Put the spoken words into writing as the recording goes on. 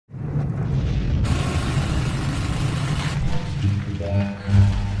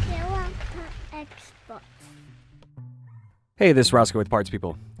Xbox. Hey, this is Roscoe with Parts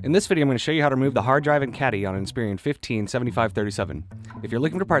People. In this video, I'm going to show you how to remove the hard drive and Caddy on an Inspiron 157537. If you're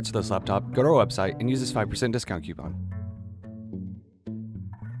looking for parts for this laptop, go to our website and use this 5% discount coupon.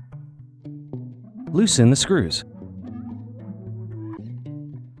 Loosen the screws.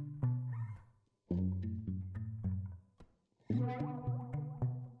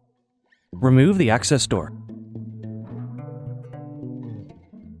 Remove the access door.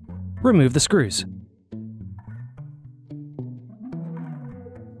 Remove the screws.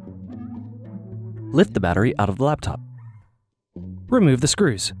 Lift the battery out of the laptop. Remove the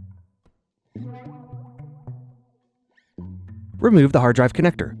screws. Remove the hard drive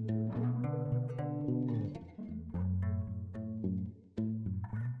connector.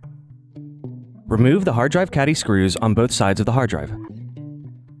 Remove the hard drive Caddy screws on both sides of the hard drive.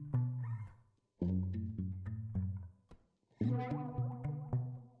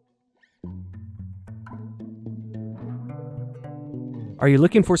 Are you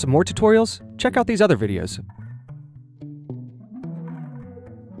looking for some more tutorials? Check out these other videos.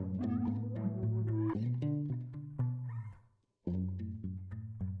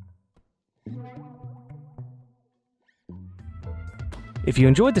 If you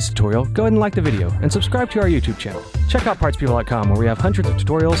enjoyed this tutorial, go ahead and like the video and subscribe to our YouTube channel. Check out PartsPeople.com where we have hundreds of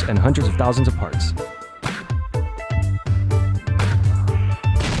tutorials and hundreds of thousands of parts.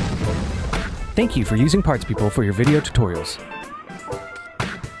 Thank you for using Parts People for your video tutorials.